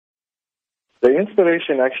The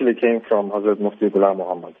inspiration actually came from Hazrat Mufti Bilal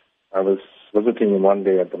Muhammad. I was visiting him one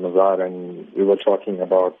day at the Mazar and we were talking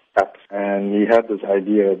about apps. And he had this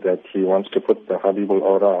idea that he wants to put the Habibul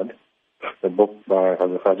Awrad, the book by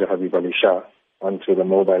Hazrat Khaja Habib Ali Shah, onto the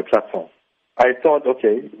mobile platform. I thought,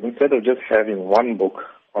 okay, instead of just having one book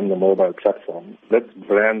on the mobile platform, let's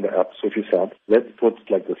brand the app Soofie Saheb. Let's put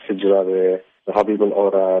like the Sijra there, the Habibul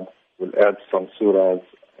Awrad, we'll add some surahs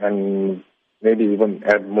and maybe even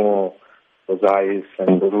add more Wazais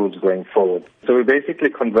and Duruds going forward. So we basically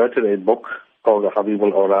converted a book called the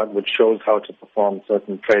Habibul Awrad, which shows how to perform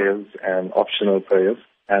certain prayers and optional prayers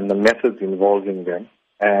and the methods involving them,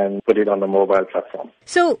 and put it on the mobile platform.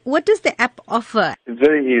 So what does the app offer? It's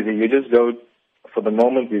very easy. You just go, for the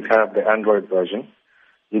moment we have the Android version.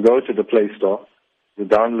 You go to the Play Store, you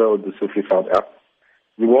download the Soofie Saheb app.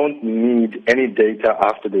 You won't need any data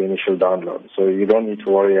after the initial download, so you don't need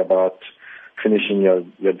to worry about finishing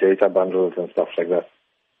your data bundles and stuff like that.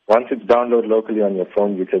 Once it's downloaded locally on your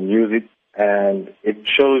phone, you can use it, and it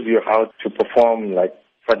shows you how to perform, like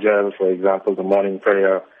Fajr, for example, the morning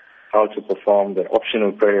prayer, how to perform the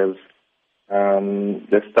optional prayers.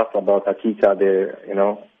 There's stuff about Hakika there,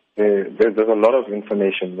 there's a lot of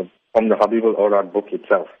information from the Habibul Awrad book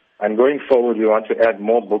itself. And going forward, we want to add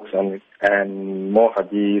more books on it and more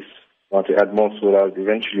hadiths, want to add more surahs.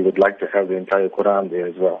 Eventually, we'd like to have the entire Quran there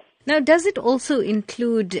as well. Now, does it also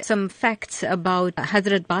include some facts about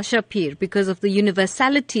Hazrat Badsha Peer because of the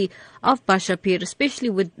universality of Badsha Peer,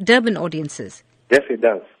 especially with Durban audiences? Yes, it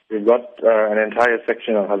does. We've got an entire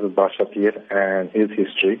section on Hazrat Badsha Peer and his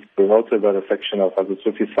history. We've also got a section of Hazrat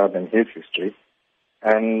Soofie Saheb and his history.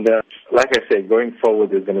 And like I say, going forward,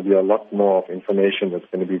 there's going to be a lot more of information that's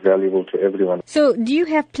going to be valuable to everyone. So do you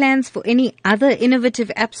have plans for any other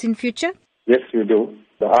innovative apps in future? Yes, we do.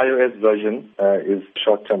 The iOS version is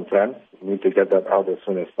short-term plan. We need to get that out as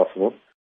soon as possible.